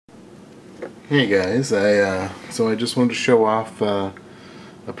Hey guys, so I just wanted to show off a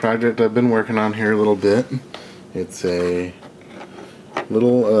project I've been working on here a little bit. It's a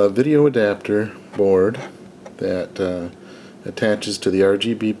little video adapter board that attaches to the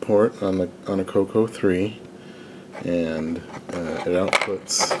RGB port on a CoCo3, and it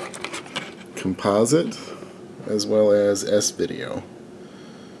outputs composite as well as S-video.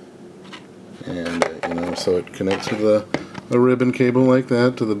 And so it connects with a ribbon cable like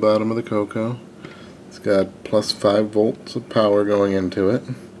that to the bottom of the CoCo. It's got plus 5 volts of power going into it,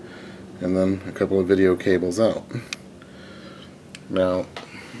 and then a couple of video cables out. Now,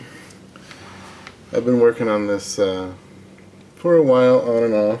 I've been working on this for a while, on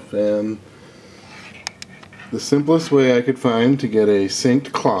and off, and the simplest way I could find to get a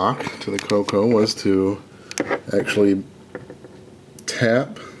synced clock to the CoCo was to actually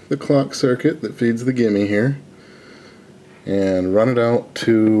tap the clock circuit that feeds the gimme here and run it out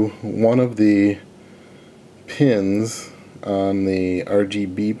to one of the pins on the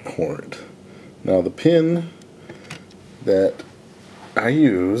RGB port. Now the pin that I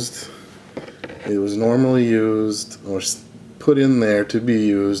used, it was normally used or put in there to be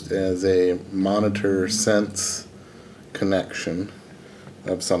used as a monitor sense connection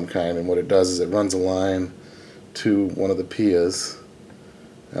of some kind, and what it does is it runs a line to one of the PIAs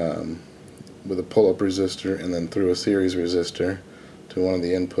with a pull-up resistor and then through a series resistor to one of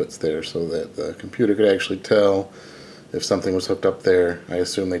the inputs there, so that the computer could actually tell if something was hooked up there. I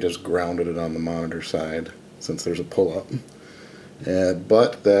assume they just grounded it on the monitor side since there's a pull-up.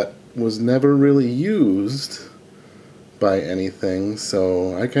 But that was never really used by anything,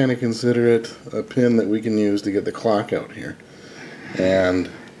 so I kind of consider it a pin that we can use to get the clock out here. And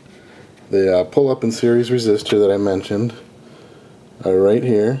the pull-up and series resistor that I mentioned are right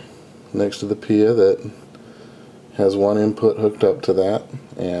here next to the PIA that has one input hooked up to that,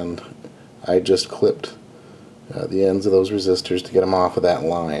 and I just clipped the ends of those resistors to get them off of that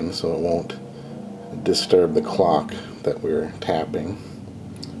line so it won't disturb the clock that we're tapping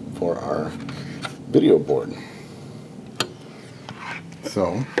for our video board.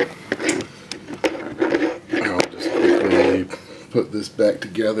 So I'll just quickly put this back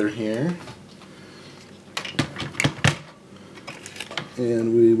together here,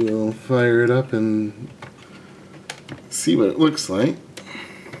 and we will fire it up and see what it looks like.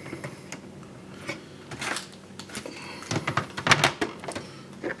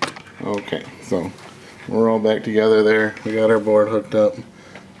 Okay, so we're all back together there. We got our board hooked up, and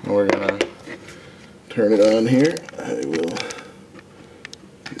we're gonna turn it on here. I will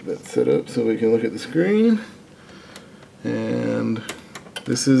get that set up so we can look at the screen. And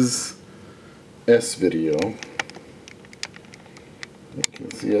this is S-video. You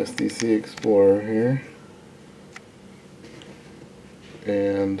can see SDC Explorer here,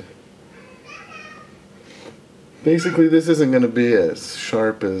 and basically this isn't going to be as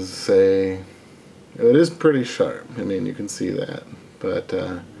sharp as, say, it is pretty sharp, I mean you can see that, but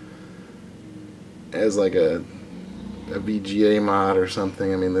as like a VGA mod or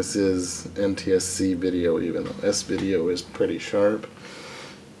something, I mean this is NTSC video, even though S-video is pretty sharp.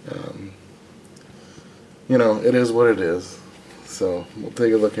 It is what it is. So we'll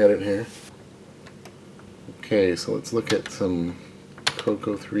take a look at it here. Okay, so let's look at some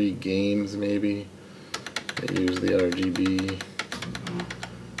CoCo3 games maybe that use the RGB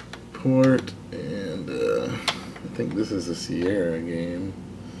port, and I think this is a Sierra game,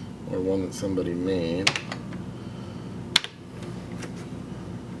 or one that somebody made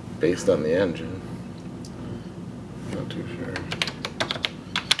based on the engine. Not too sure.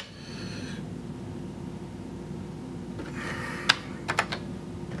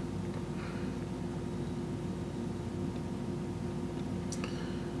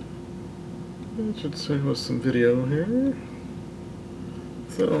 It should show us some video here.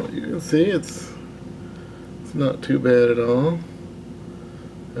 So you can see it's not too bad at all.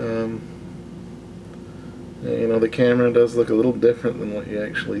 The camera does look a little different than what you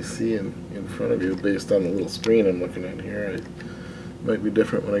actually see in front of you based on the little screen I'm looking at here. It might be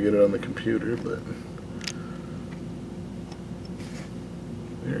different when I get it on the computer, but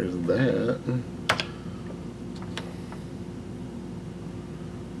there's that.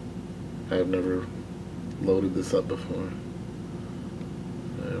 I've never loaded this up before.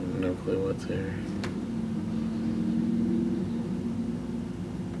 I have no clue what's here.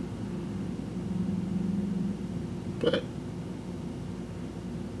 But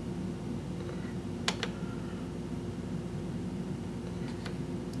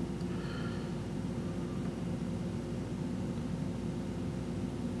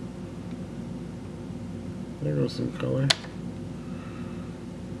there goes some color.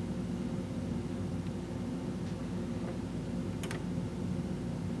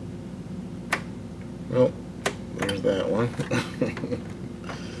 Well, there's that one.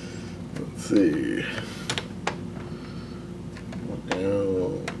 Let's see. What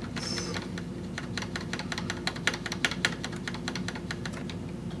else?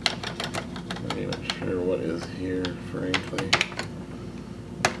 Not even sure what is here, frankly.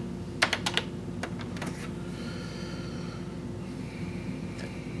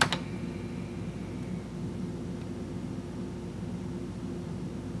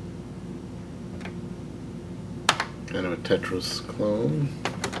 Kind of a Tetris clone.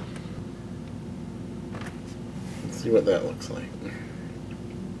 Let's see what that looks like.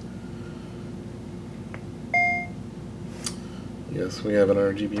 Yes, we have an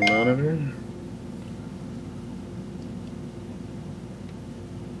RGB monitor.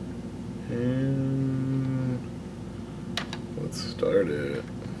 And let's start it.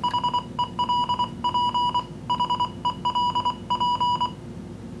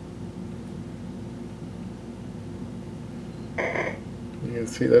 You can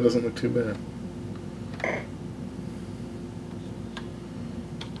see that doesn't look too bad.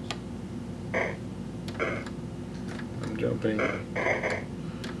 I'm jumping.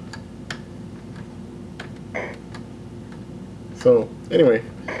 So anyway,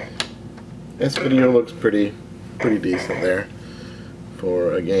 S-video looks pretty decent there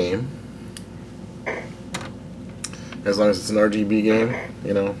for a game. As long as it's an RGB game,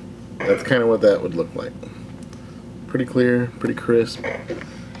 you know, that's kind of what that would look like. Pretty clear, pretty crisp.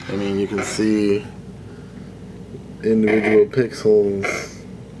 I mean, you can see individual pixels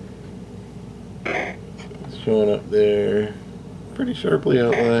showing up there, pretty sharply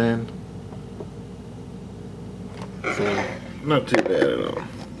outlined. So, not too bad at all.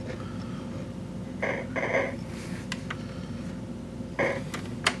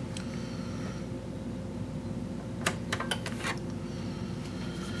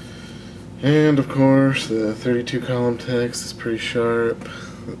 And of course, the 32 column text is pretty sharp.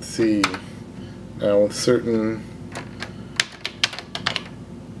 Let's see. Now with certain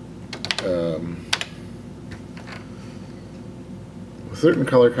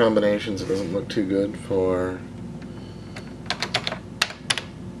color combinations, it doesn't look too good for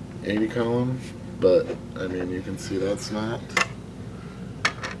 80 column, but I mean, you can see that's not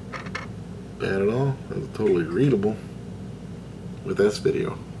bad at all. It's totally readable with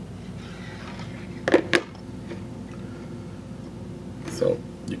S-video. So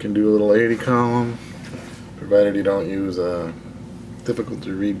you can do a little 80 column, provided you don't use a difficult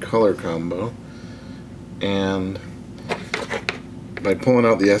to read color combo. And by pulling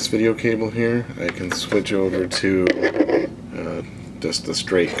out the S-video cable here, I can switch over to just a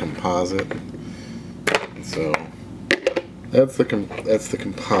straight composite. So that's the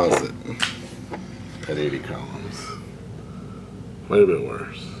composite at 80 columns. Quite a bit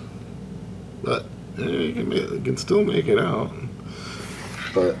worse, but you can still make it out.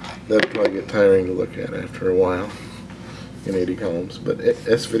 But that'd probably get tiring to look at after a while in 80 columns. But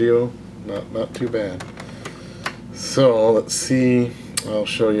S-video, not too bad. So let's see. I'll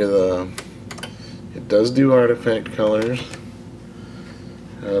show you it does do artifact colors.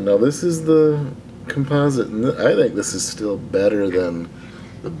 Now this is the composite, and I think this is still better than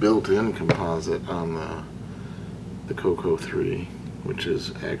the built-in composite on the CoCo3, which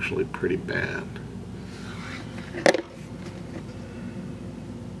is actually pretty bad.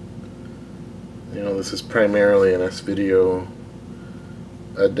 You know, this is primarily an S-video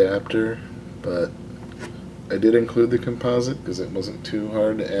adapter, but I did include the composite because it wasn't too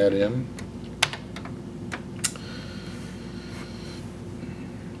hard to add in.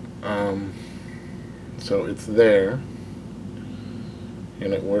 So it's there,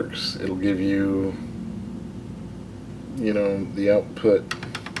 and it works. It'll give you, you know, the output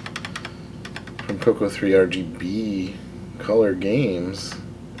from CoCo3 RGB color games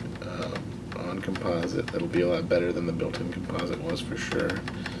on composite. That'll be a lot better than the built-in composite was for sure.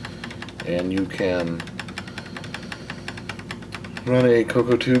 And you can run a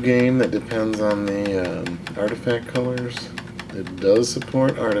CoCo2 game that depends on the artifact colors. It does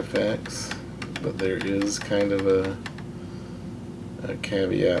support artifacts, but there is kind of a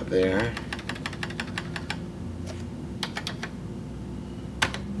caveat there.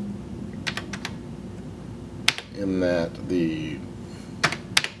 In that the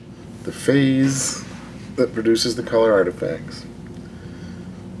phase that produces the color artifacts,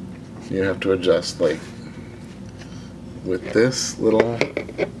 you have to adjust, like with this little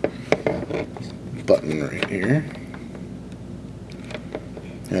button right here.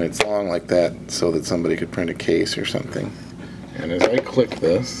 And it's long like that so that somebody could print a case or something. And as I click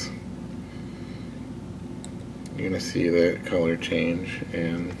this, you're going to see that color change,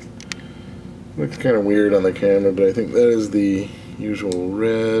 and Looks kind of weird on the camera, but I think that is the usual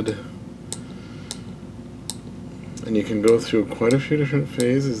red. And you can go through quite a few different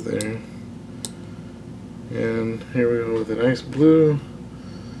phases there. And here we go with a nice blue.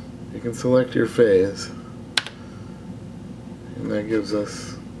 You can select your phase. And that gives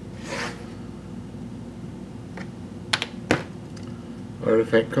us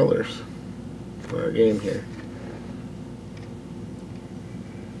artifact colors for our game here.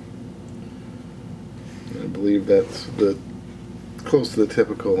 I believe that's close to the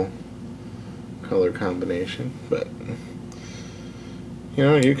typical color combination, but you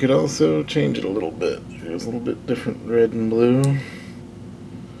know, you could also change it a little bit. There's a little bit different red and blue.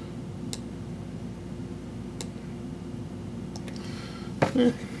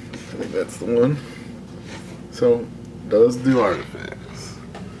 I think that's the one. So it does do artifacts,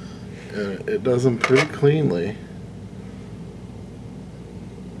 and it does them pretty cleanly.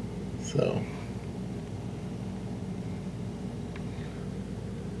 So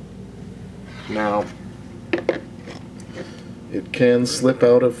now it can slip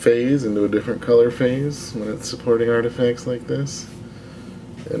out of phase into a different color phase when it's supporting artifacts like this.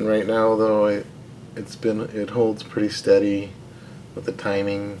 And right now, though, it holds pretty steady with the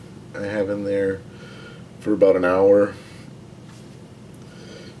timing I have in there for about an hour,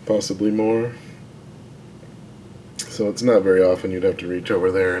 possibly more. So it's not very often you'd have to reach over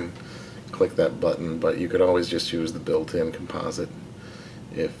there and click that button, but you could always just use the built-in composite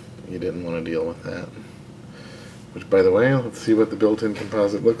if you didn't want to deal with that. Which, by the way, let's see what the built-in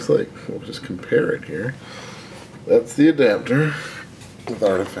composite looks like. We'll just compare it here. That's the adapter with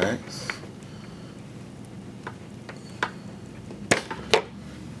artifacts.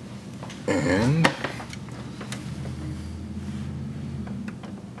 And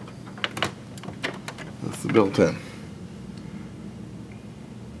that's the built-in.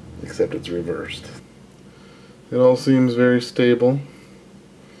 Except it's reversed. It all seems very stable,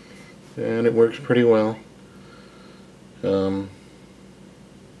 and it works pretty well.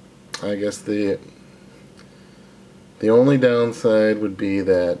 I guess the only downside would be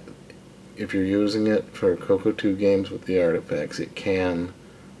that if you're using it for CoCo3 games with the artifacts, it can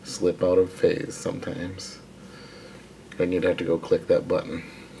slip out of phase sometimes. Then you'd have to go click that button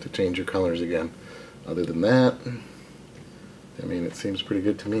to change your colors again. Other than that, I mean, it seems pretty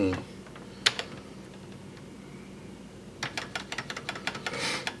good to me.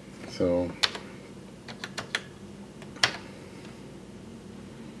 So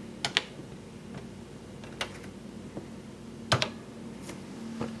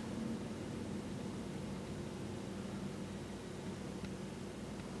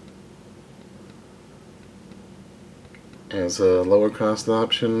as a lower cost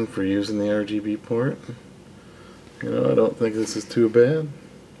option for using the RGB port, you know, I don't think this is too bad.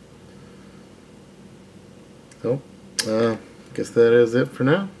 So, guess that is it for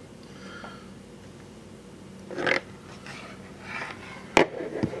now.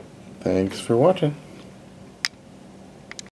 Thanks for watching.